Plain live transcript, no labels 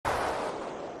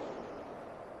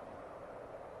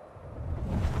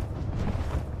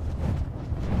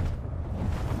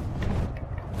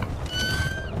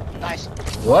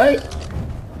What?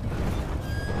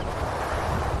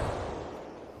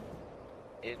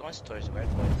 He's going towards red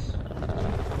boys.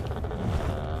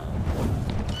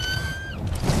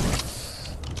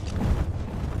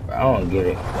 I don't get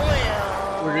it.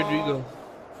 Where did you go?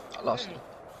 I lost him.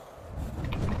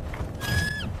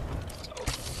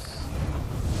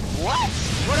 What?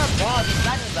 What a ball! He's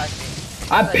landing back there.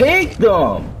 I picked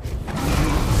them!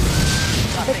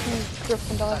 I'll pick him.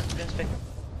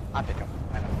 I'll pick him.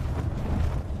 I know.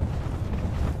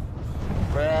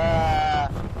 Bruh.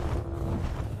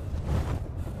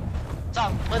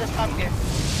 Tom, let us come here.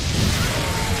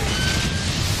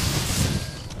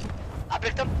 I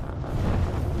picked him.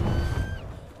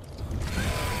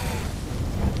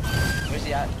 Where's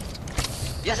he at?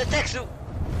 He has a tech suit.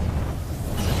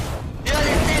 He has a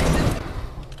tech suit.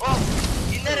 Oh,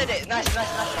 he netted it. Nice.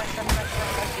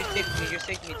 You're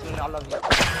saving me too. I love you.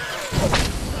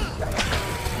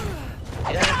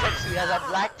 He has a tech suit. He has a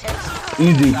black tech suit.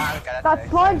 Easy. That's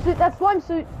slime suit. That's slime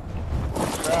suit.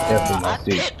 Definitely my I suit.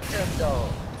 picked him though.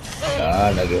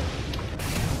 Ah, nigga.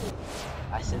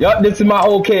 Yup, this is my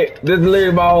whole kit. This is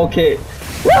literally my whole kit.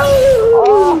 Woo!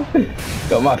 Oh.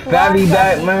 Got my family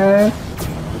back, man.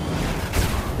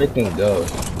 Freaking go.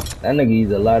 That nigga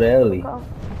uses a lot of Ellie.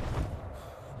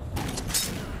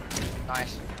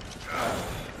 Nice.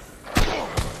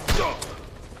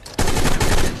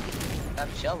 I'm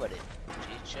chill with it.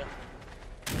 She's chill.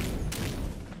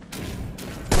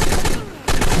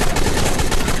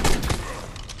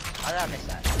 How did I miss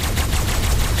that?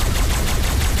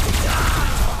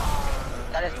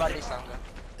 That is body stronger.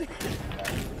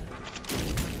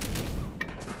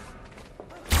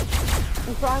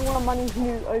 I'm trying one of Money's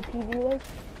new OP videos.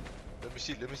 Let me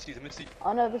see.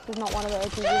 Oh no, this is not one of the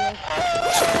OP videos.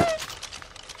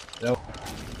 Nope.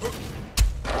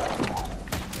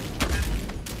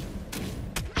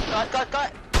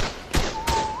 Cut.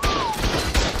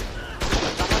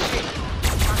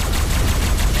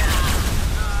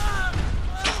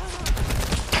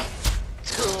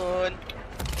 Tune.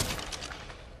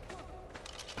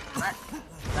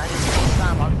 That is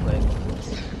time on quick.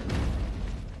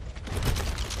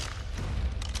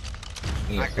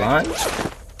 You flying?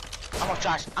 I'm on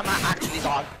Josh. I'm not actually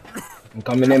dog. I'm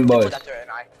coming in, boys.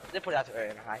 They put that to her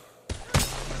in a high.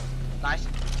 Nice.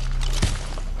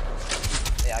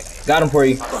 Yeah, I got you. Got him for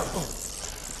you. This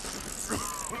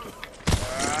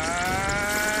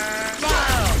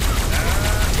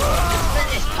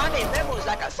Money Memo's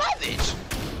like a savage.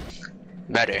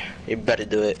 Better. You better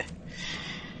do it.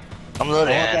 I'm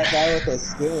loading. I want that guy with the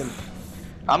skin.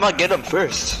 I'm gonna get him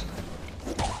first.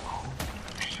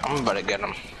 I'm about to get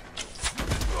him.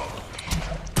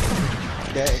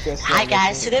 Hi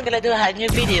guys, today I'm gonna do a new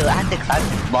video. I have to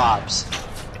climb mobs.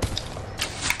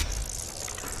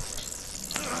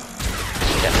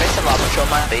 Yeah, first of all, I'm gonna show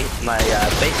my base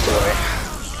story.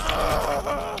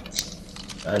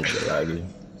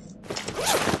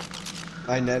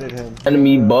 I netted him.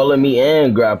 Enemy balling me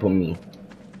and grappling me.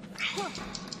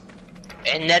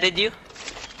 And netted you?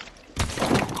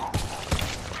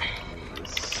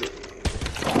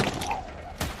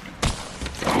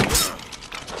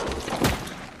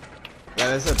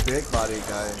 Yeah, it's a big body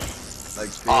guy. Like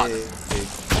big.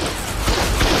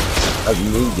 That's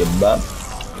me, get bop.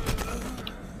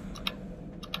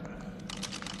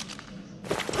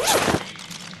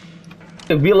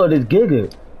 The Velo this Giga.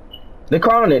 They're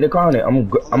calling it. I'm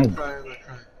Crying.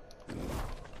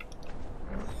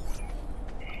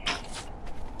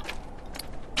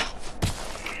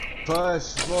 Push,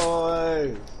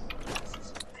 boys.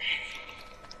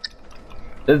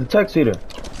 There's a text feeder.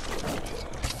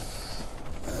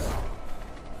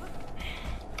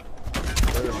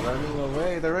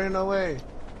 They're running away.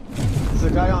 There's a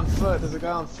guy on foot.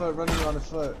 Running on the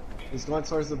foot. He's going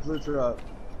towards the blue drop.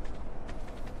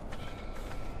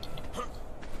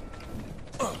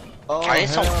 Oh, I need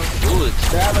some hell. food.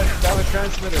 They have a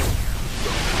transmitter.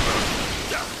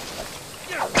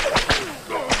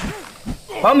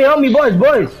 Help me, boys.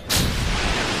 What?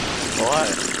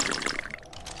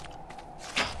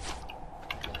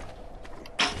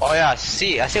 Oh yeah, I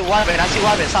see weapon,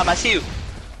 Sam, I see you.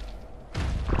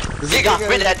 Giga,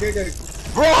 red dead.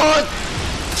 Run!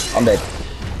 I'm dead.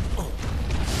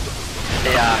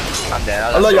 Yeah, I'm dead.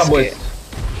 I love y'all boys.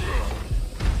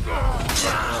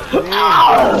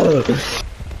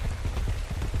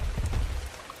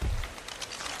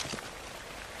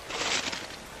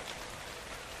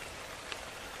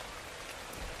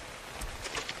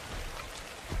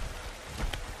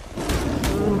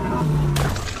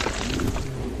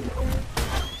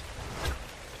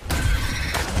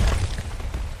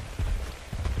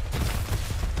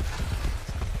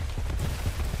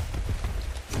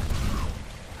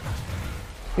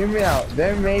 hear me out.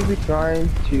 They may be trying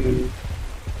to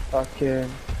fucking.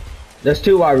 There's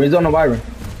 2 Wyverns. He's on the Wyvern.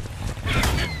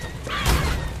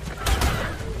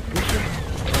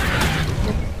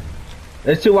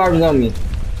 There's 2 Wyverns on me.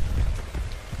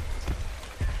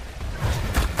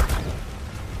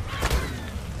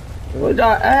 Where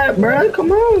y'all at, bro?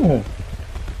 Come on.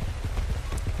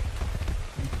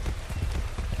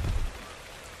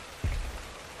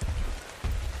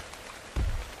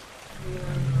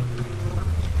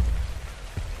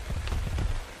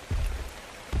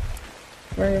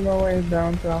 Making my way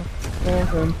down south.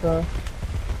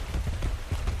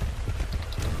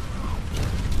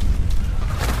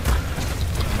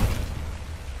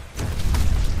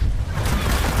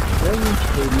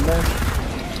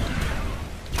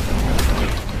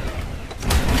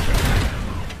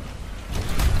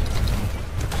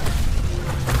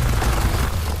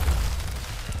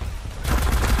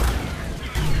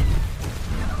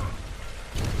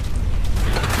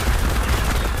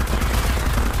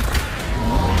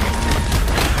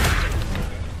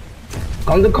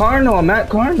 Come to Carno. I'm at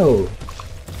Carno.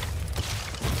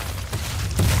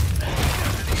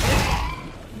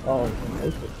 Oh,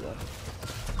 this is one.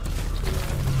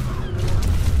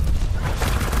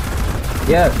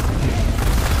 Yes.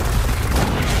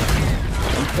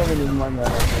 I'm coming in my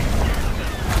mouth.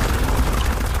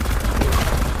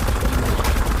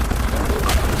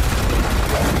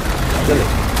 Kill it.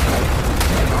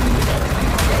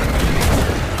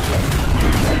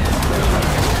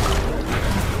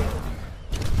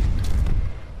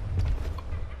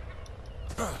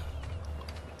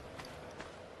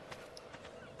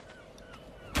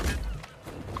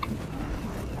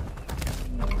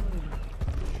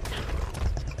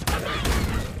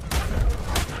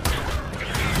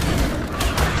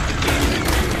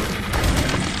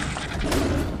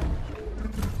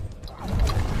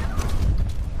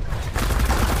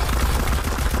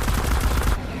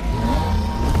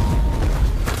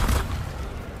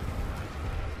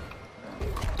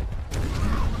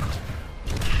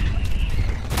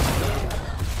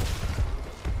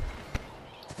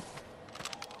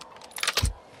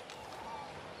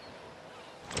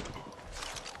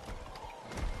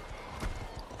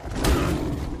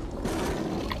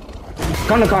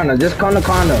 Come to Carno. Just come to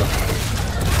Carno.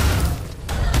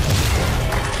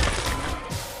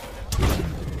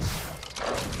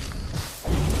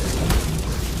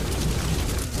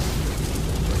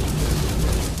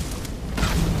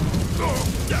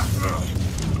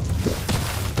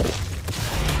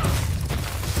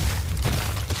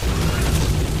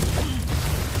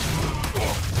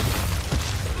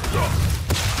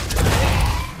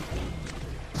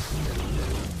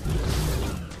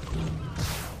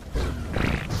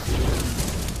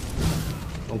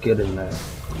 Don't get in there.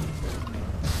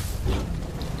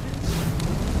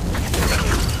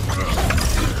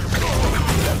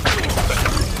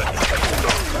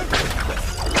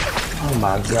 Oh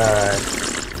my god.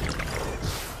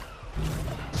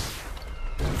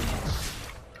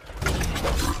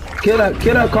 Kill that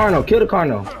Carno, kill the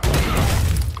Carno.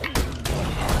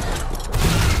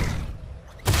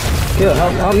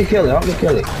 Help me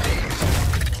kill it.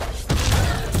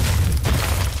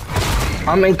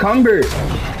 I'm encumbered.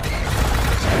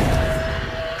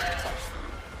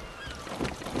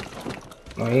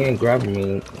 Oh, he ain't grabbing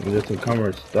me. He just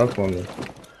encumbered stuff on me.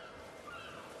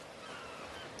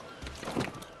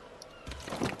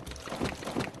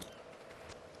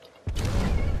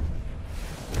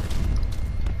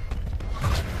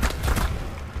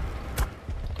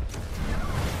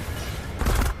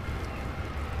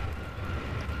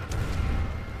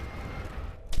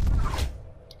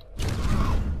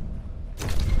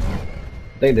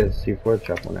 They did C4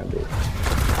 trap on that dude.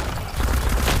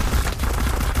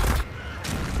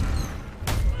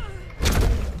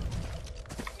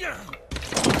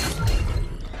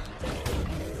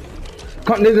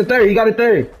 Come, there's a third. You got a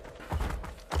third.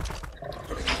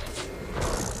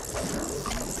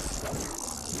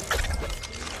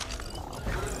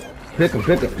 Pick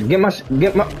him.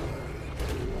 Get my.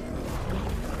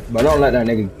 But don't let that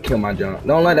nigga kill my jump.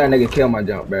 Don't let that nigga kill my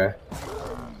jump, bruh.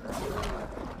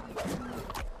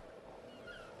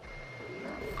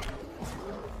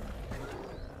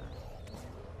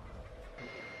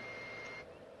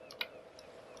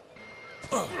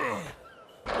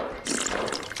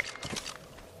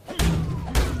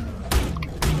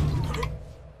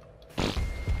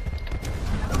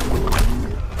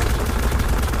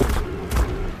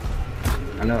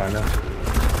 I know.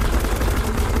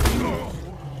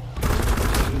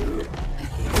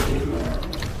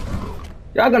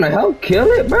 Y'all gonna help kill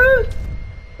it, bro?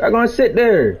 Y'all gonna sit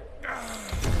there?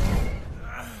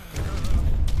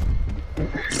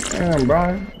 Damn,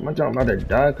 bro. My jump about to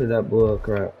die cause that bull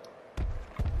crap.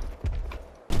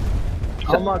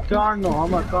 I'm a carno,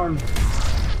 I'm a carno.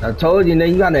 I told you, nigga,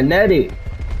 you gotta net it.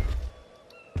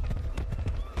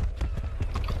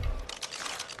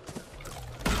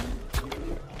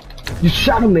 You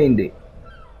shot him in it.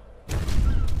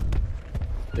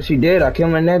 Yes, you did. I killed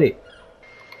him and net it.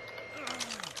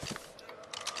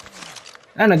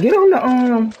 Anna, get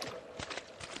on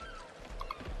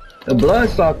the blood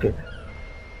socket.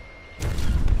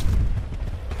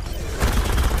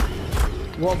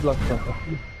 What bloodsucker?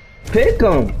 Pick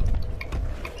him.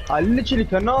 I literally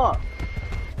cannot.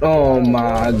 Oh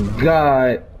my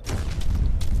god.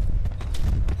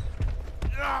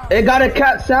 It got a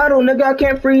cat saddle, nigga. I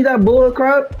can't freeze that bull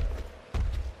crap.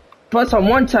 Plus I'm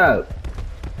one tap.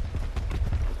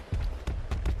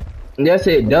 Yes,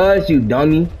 it does, you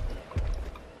dummy.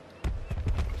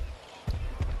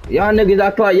 Y'all niggas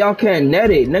act like y'all can't net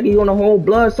it. Nigga, you on a whole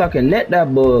blood so I can net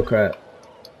that bull crap.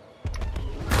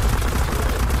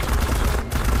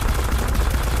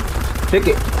 Pick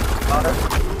it.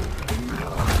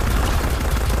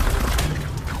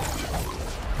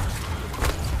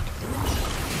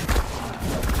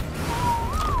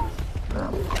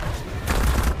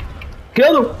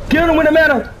 Kill him! Kill him with the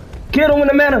mana! Kill him with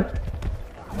the mana!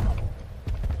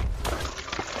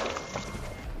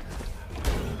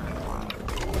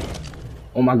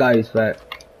 Oh my god, he's fat.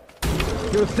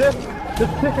 You're sick?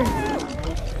 Just sick.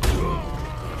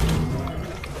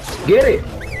 Get it!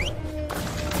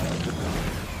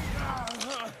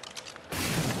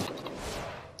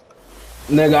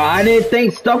 Nigga, I didn't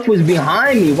think stuff was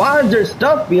behind me. Why is there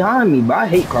stuff behind me? But I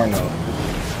hate Carno.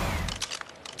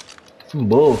 Some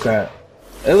bull crap.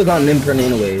 It was on imprint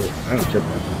anyway. I ain't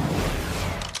tripping.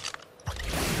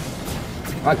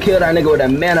 I killed that nigga with a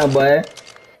mana, boy.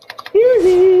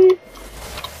 Easy.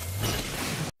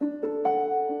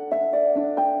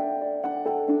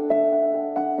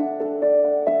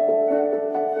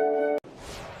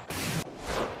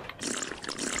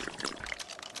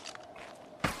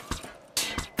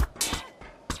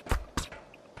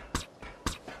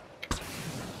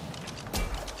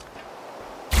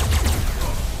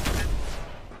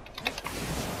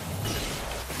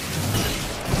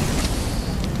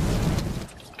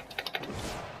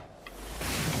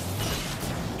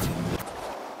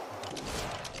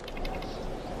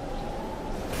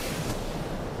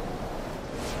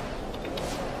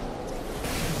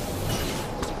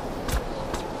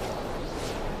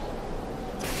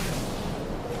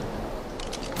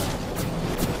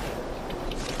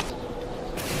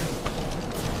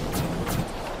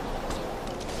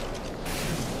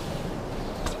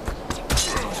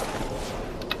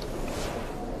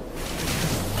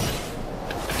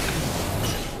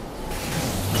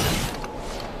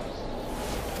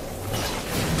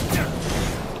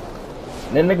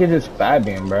 That nigga just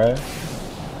fabbing, bruh.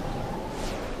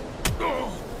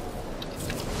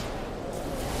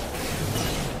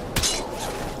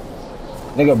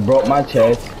 Nigga broke my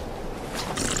chest.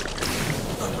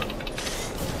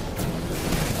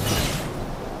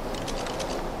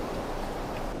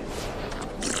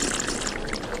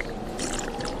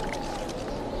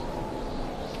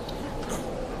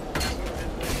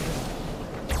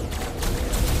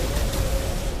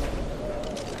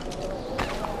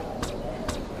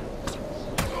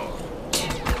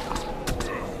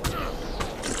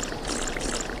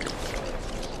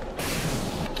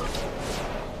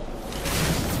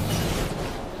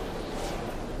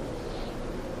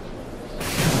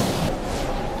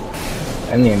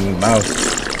 I need a new mouse.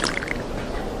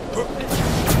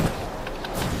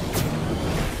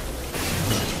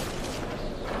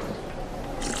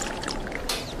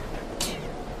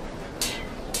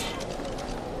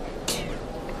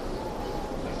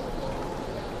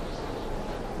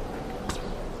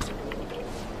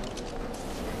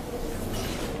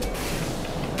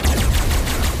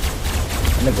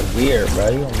 That nigga weird, bro.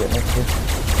 You don't get no shit.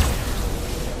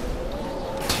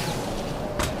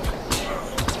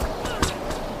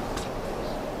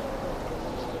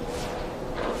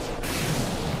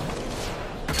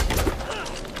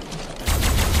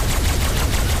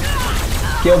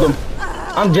 Killed him.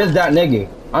 I'm just that nigga.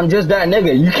 I'm just that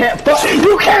nigga. You can't fuck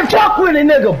with a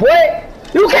nigga, boy.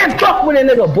 You can't fuck with a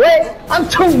nigga, boy. I'm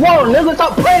too raw, nigga.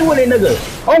 Stop playing with a nigga.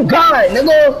 Oh God,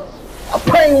 nigga. I'm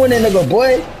playing with a nigga,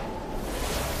 boy.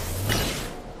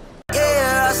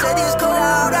 Yeah, I said it's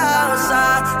cold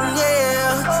outside.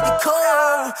 Yeah, it's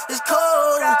cold. It's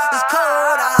cold. It's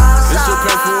cold outside. It's a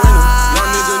painful winter. Young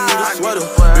nigga need a sweater.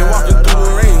 Been walking through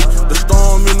the rain, the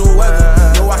storm in the weather.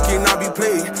 No, I cannot be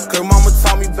played. Cause mama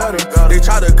taught me better. They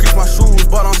try to crease my shoes,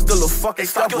 but I'm still a fuck. fucking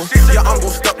stubble. Yeah, I'm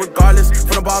gon' step regardless.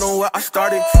 From the bottom where I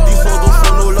started. These hoes don't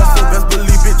show no love, so best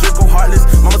believe it, Draco heartless.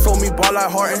 Mama told me ball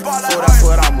like Horton, so that's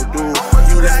what I'ma do.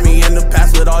 You left me in the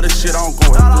past with all this shit I'm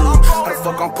going through. How the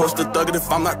fuck I'm supposed to thug it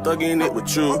if I'm not thugging it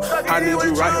with you? I need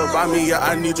you right here by me, yeah,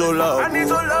 I need your love. I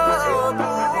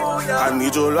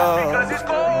need your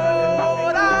love.